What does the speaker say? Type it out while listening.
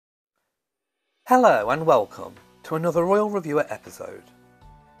Hello and welcome to another Royal Reviewer episode.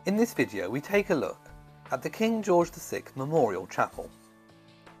 In this video we take a look at the King George VI Memorial Chapel.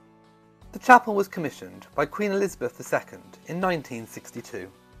 The chapel was commissioned by Queen Elizabeth II in 1962.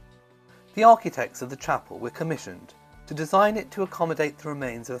 The architects of the chapel were commissioned to design it to accommodate the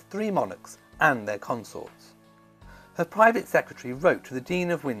remains of 3 monarchs and their consorts. Her private secretary wrote to the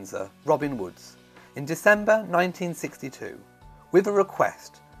Dean of Windsor, Robin Woods, in December 1962 with a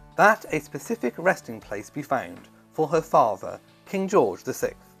request that a specific resting place be found for her father, King George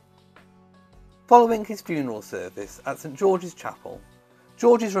VI. Following his funeral service at St George's Chapel,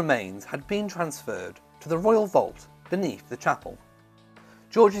 George's remains had been transferred to the royal vault beneath the chapel.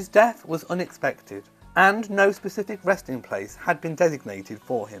 George's death was unexpected and no specific resting place had been designated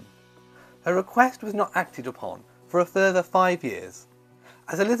for him. Her request was not acted upon for a further 5 years,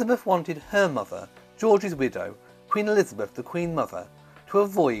 as Elizabeth wanted her mother, George's widow, Queen Elizabeth the Queen Mother, to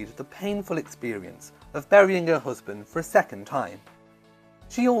avoid the painful experience of burying her husband for a second time.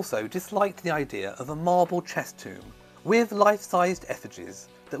 She also disliked the idea of a marble chest tomb with life-sized effigies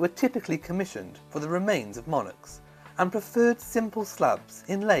that were typically commissioned for the remains of monarchs, and preferred simple slabs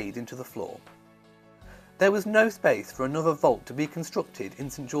inlaid into the floor. There was no space for another vault to be constructed in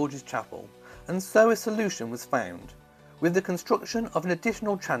St George's Chapel, and so a solution was found, with the construction of an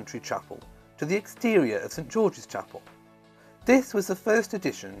additional chantry chapel to the exterior of St George's Chapel. This was the first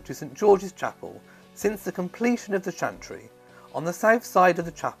addition to St George's Chapel since the completion of the chantry on the south side of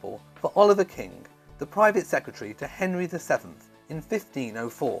the chapel for Oliver King, the private secretary to Henry VII in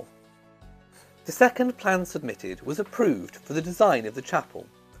 1504. The second plan submitted was approved for the design of the chapel.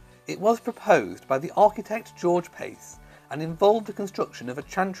 It was proposed by the architect George Pace and involved the construction of a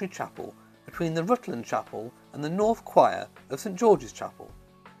chantry chapel between the Rutland Chapel and the north choir of St George's Chapel.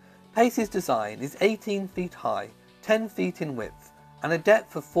 Pace's design is 18 feet high, 10 feet in width, and a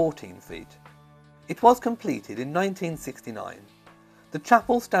depth of 14 feet. It was completed in 1969. The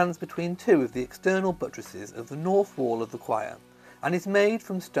chapel stands between 2 of the external buttresses of the north wall of the choir, and is made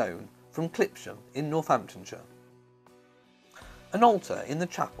from stone from Clipsham in Northamptonshire. An altar in the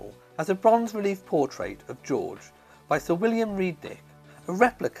chapel has a bronze relief portrait of George by Sir William Reed Dick, a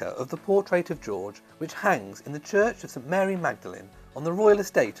replica of the portrait of George which hangs in the Church of St Mary Magdalene on the royal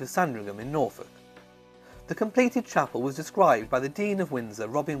estate of Sandringham in Norfolk. The completed chapel was described by the Dean of Windsor,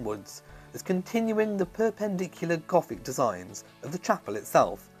 Robin Woods, as continuing the perpendicular Gothic designs of the chapel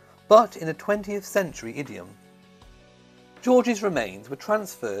itself, but in a 20th century idiom. George's remains were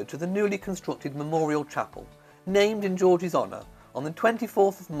transferred to the newly constructed Memorial Chapel, named in George's honour, on the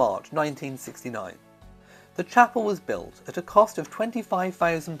 24th of March 1969. The chapel was built at a cost of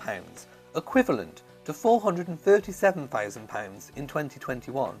 £25,000, equivalent to £437,000 in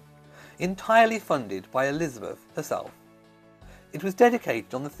 2021. Entirely funded by Elizabeth herself. It was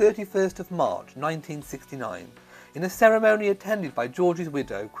dedicated on the 31st of March 1969 in a ceremony attended by George's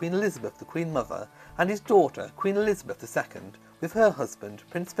widow, Queen Elizabeth the Queen Mother, and his daughter, Queen Elizabeth II, with her husband,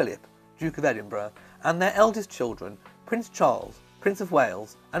 Prince Philip, Duke of Edinburgh, and their eldest children, Prince Charles, Prince of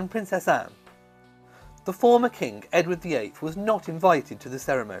Wales, and Princess Anne. The former King, Edward VIII, was not invited to the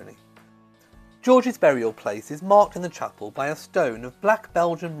ceremony. George's burial place is marked in the chapel by a stone of black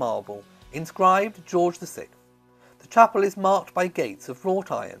Belgian marble inscribed George VI. The chapel is marked by gates of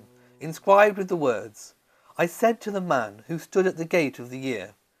wrought iron, inscribed with the words, "I said to the man who stood at the gate of the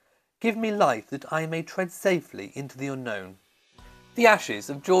year, give me life that I may tread safely into the unknown." The ashes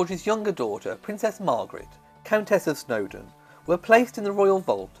of George's younger daughter, Princess Margaret, Countess of Snowdon, were placed in the royal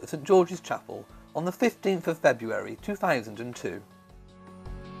vault at St George's Chapel on the 15th of February 2002.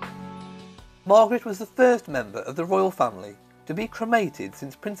 Margaret was the first member of the royal family to be cremated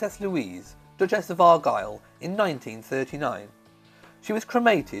since Princess Louise, Duchess of Argyll, in 1939. She was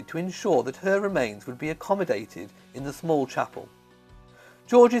cremated to ensure that her remains would be accommodated in the small chapel.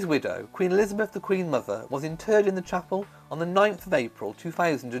 George's widow, Queen Elizabeth the Queen Mother, was interred in the chapel on the 9th of April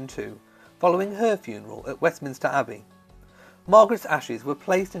 2002, following her funeral at Westminster Abbey. Margaret's ashes were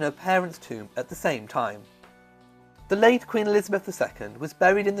placed in her parents' tomb at the same time. The late Queen Elizabeth II was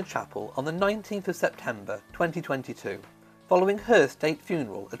buried in the chapel on the 19th of September 2022, following her state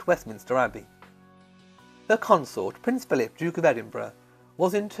funeral at Westminster Abbey. Her consort, Prince Philip, Duke of Edinburgh,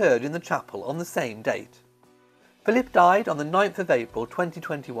 was interred in the chapel on the same date. Philip died on the 9th of April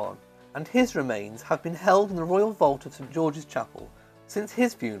 2021, and his remains have been held in the Royal Vault of St George's Chapel since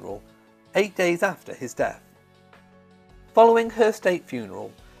his funeral, 8 days after his death. Following her state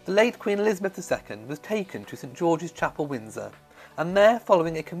funeral, the late Queen Elizabeth II was taken to St George's Chapel, Windsor, and there,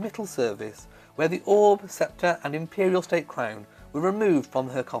 following a committal service where the orb, sceptre and imperial state crown were removed from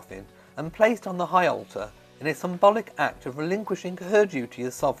her coffin and placed on the high altar in a symbolic act of relinquishing her duty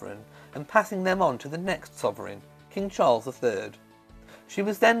as sovereign and passing them on to the next sovereign, King Charles III. She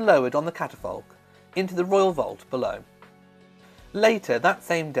was then lowered on the catafalque into the royal vault below. Later that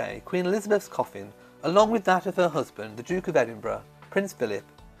same day, Queen Elizabeth's coffin, along with that of her husband, the Duke of Edinburgh, Prince Philip,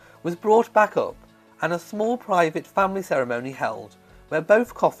 was brought back up and a small private family ceremony held where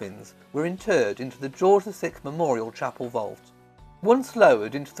both coffins were interred into the George VI Memorial Chapel vault. Once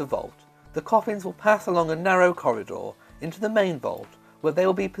lowered into the vault, the coffins will pass along a narrow corridor into the main vault where they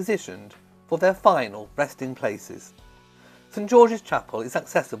will be positioned for their final resting places. St George's Chapel is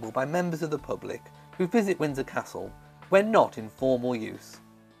accessible by members of the public who visit Windsor Castle when not in formal use.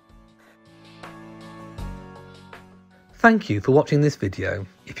 Thank you for watching this video.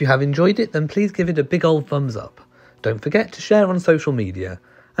 If you have enjoyed it, then please give it a big old thumbs up. Don't forget to share on social media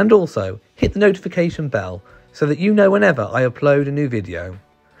and also hit the notification bell so that you know whenever I upload a new video.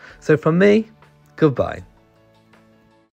 So from me, goodbye.